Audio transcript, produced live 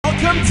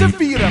Welcome to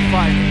Vita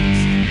Fighters!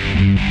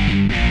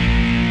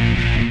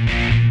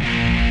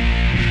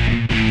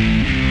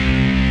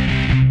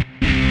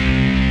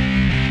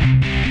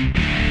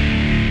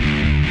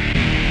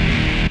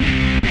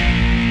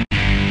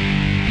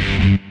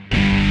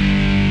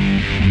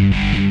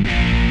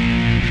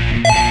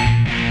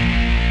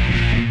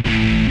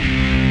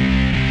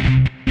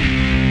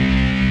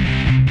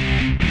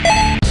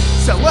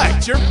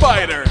 Select your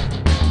fighter!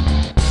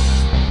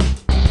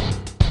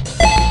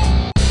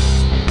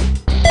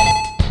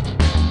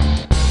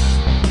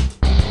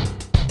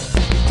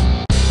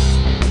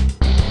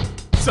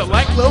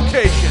 Select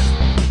location.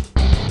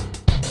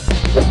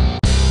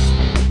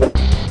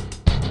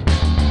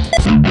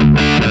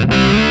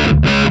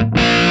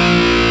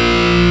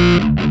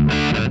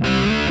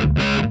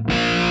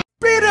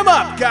 Beat him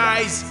up,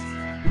 guys!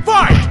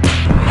 Fight!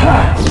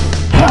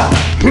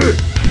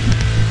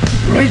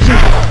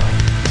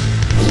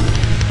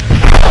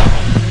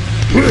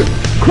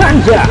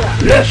 Cleanser!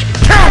 Let's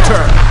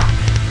counter!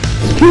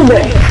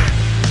 Kume!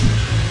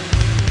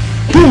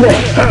 Kume!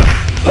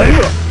 Counter!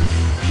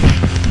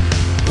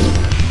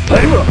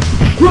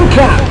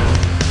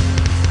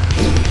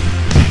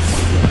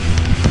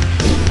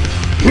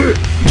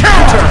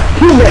 Counter!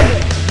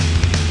 Kume!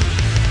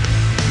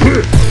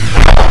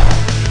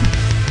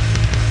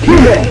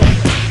 Kume!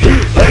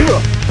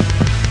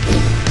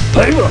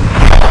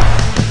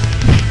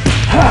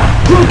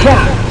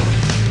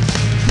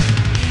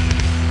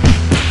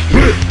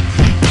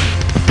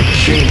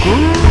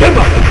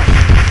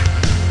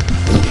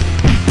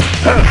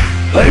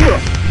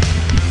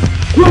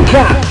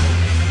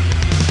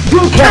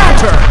 Counter!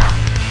 Counter!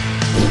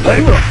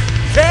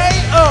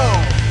 KO!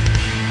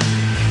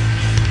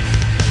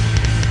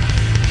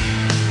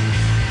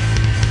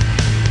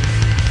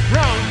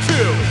 Round 2.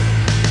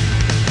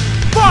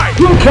 Fight!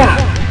 Counter!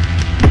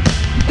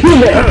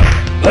 Kume!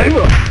 Counter!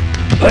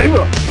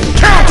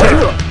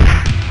 Counter!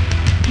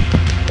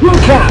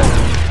 Kume!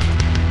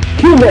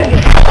 Kume!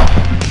 Counter!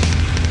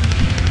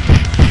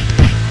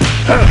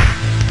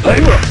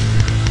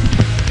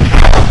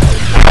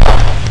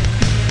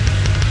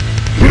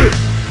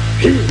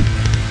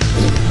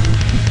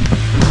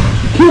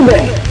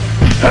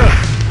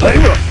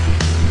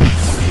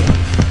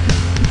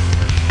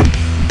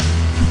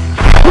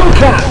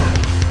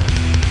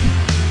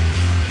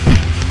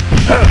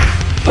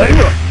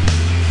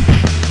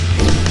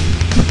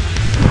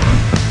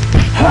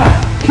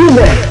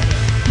 Kume!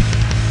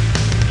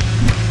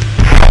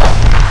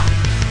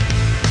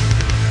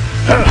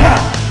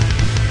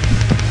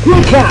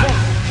 Counter!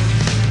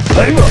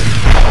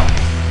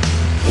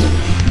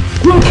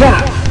 Counter!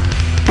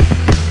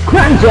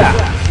 Cleanser!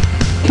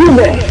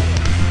 Kume!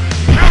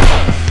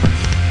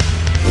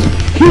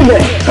 Kume!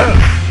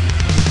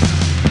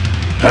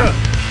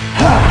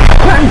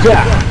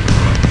 Cleanser!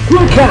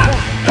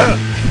 Counter!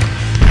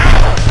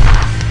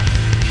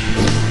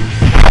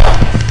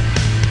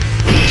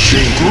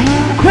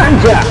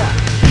 Cleanser!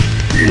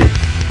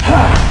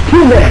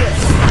 Kume!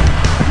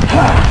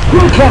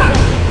 Counter!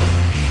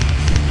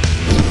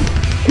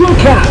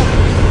 Counter!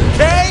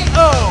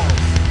 KO!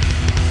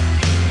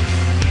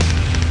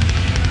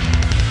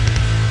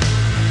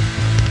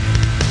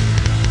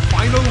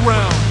 Final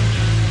round.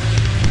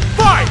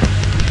 Fight!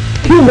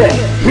 Kume!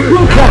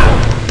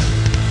 Counter!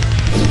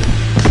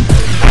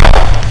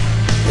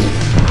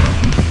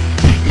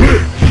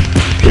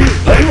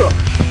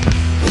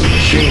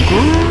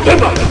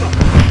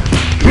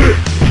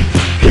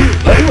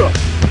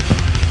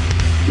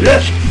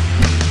 Let's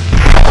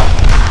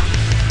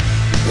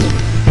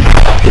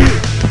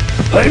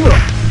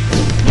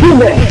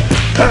Kume!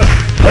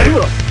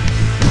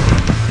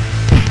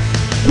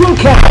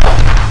 Counter!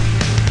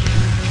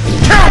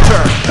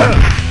 counter!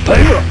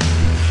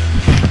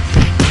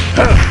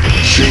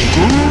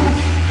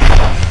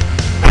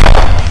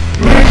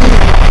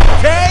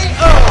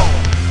 KO!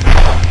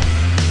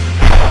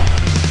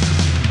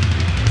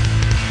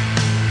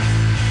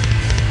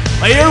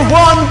 Player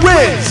 1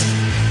 wins!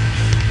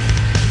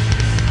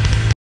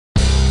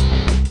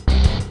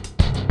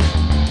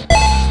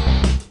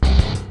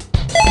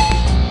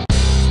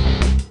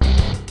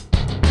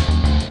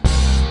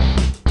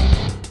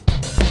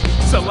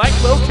 Select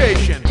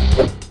location.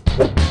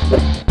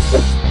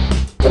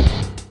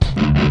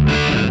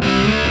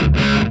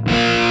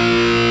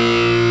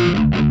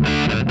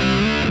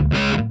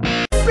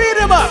 Beat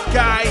him up,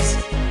 guys!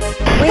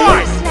 Wave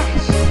Fight!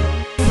 slash,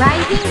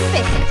 rising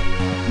fist,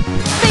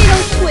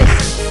 fatal twist.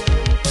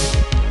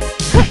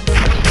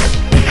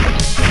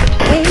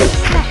 Wave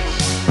slash,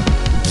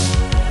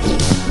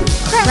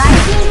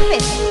 rising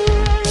fist.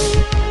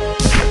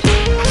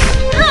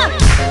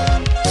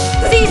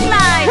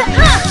 C-slide,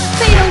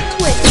 fatal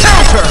twist.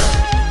 Counter!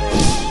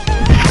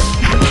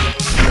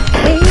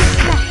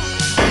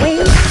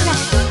 Wave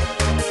slash,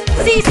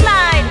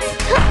 C-slide.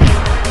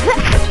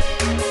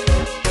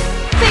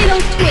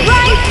 Fatal twist.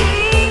 Rising.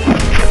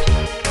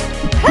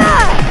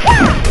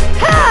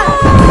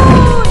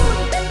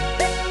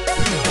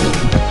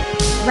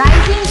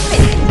 Rising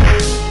fist.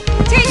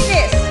 Take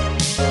this.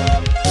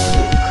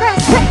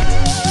 Crescent.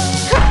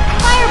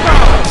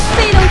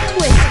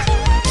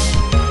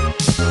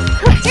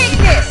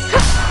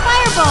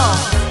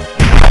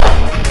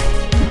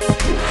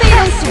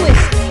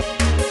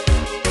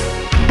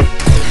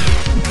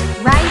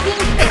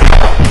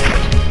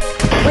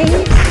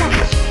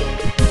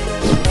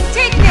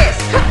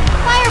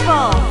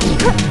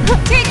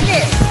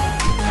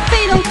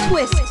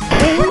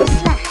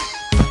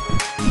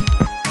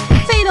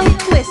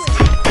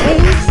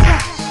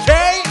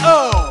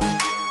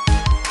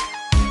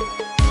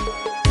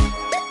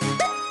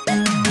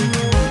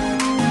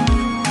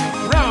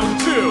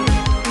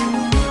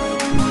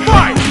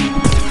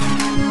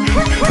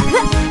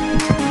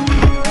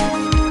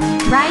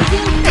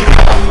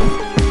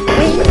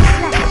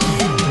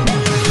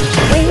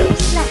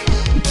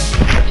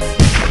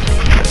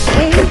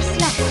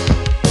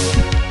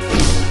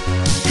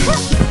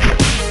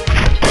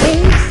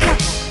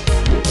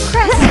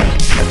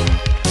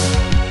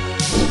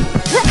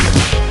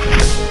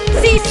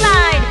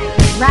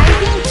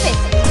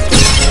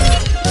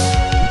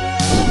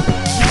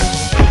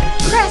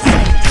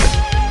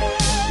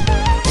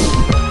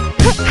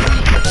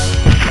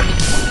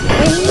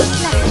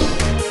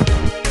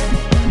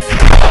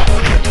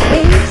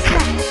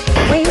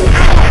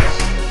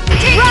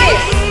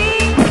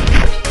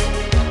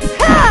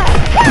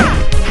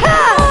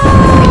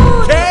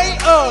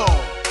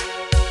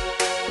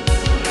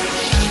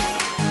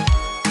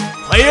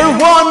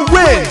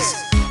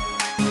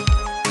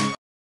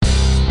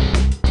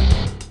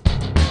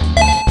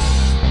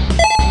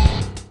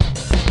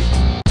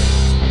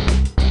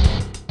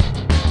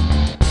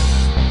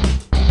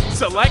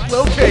 Select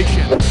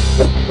location.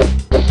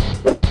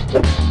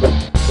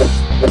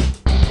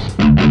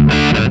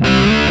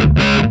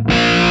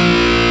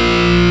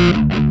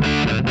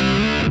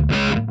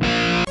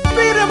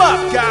 Beat 'em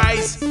up,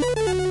 guys!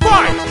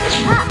 Fight!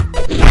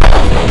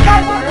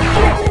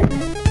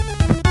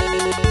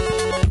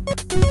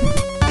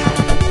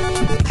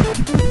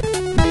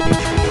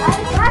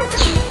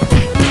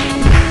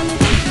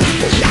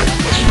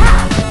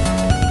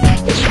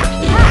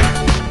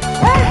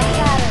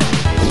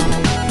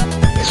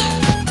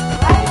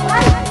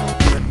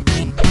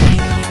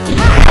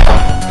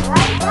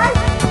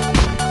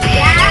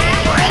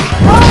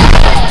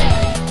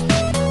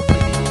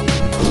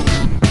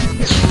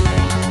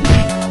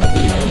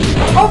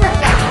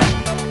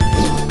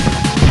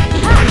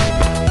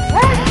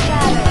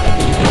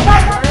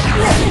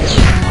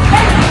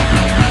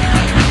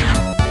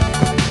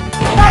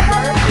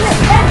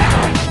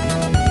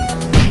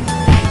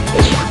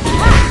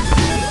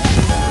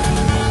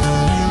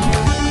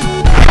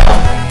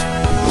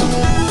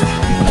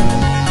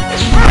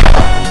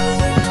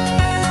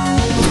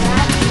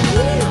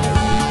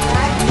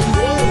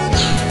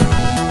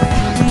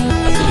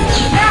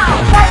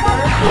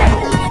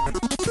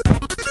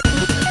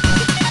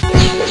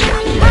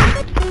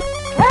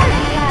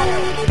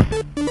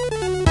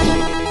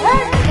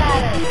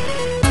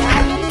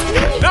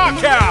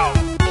 Knockout!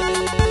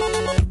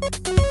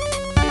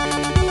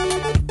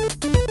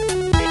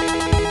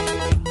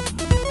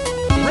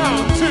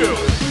 Round 2.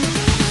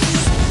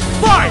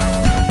 Fight!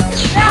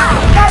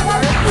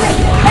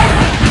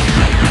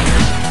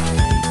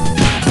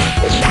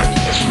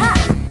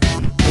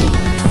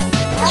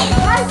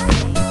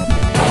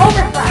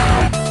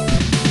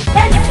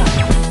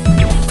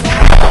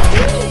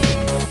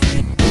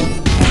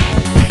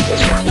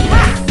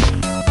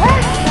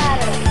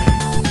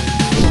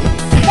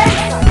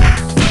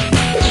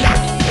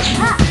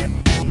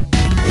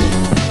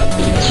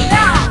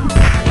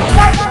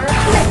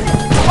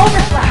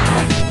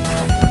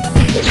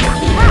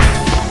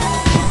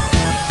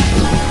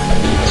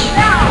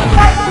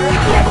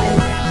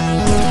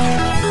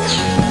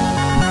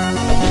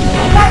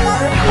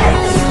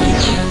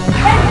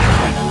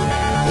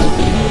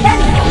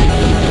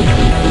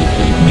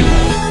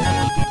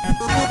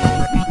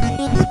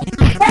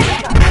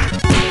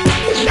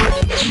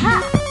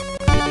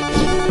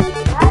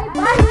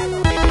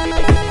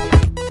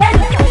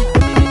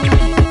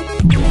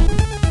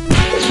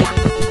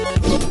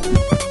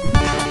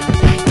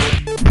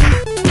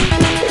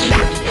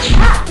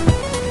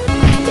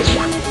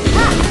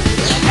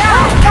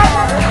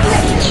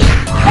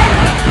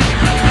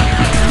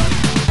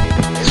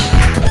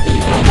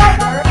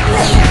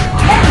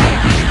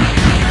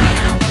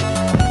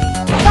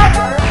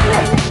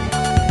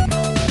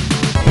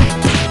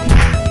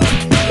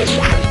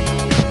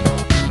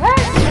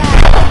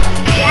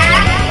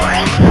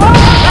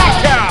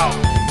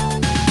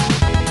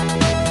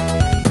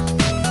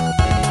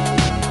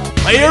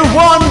 Player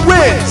 1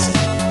 wins!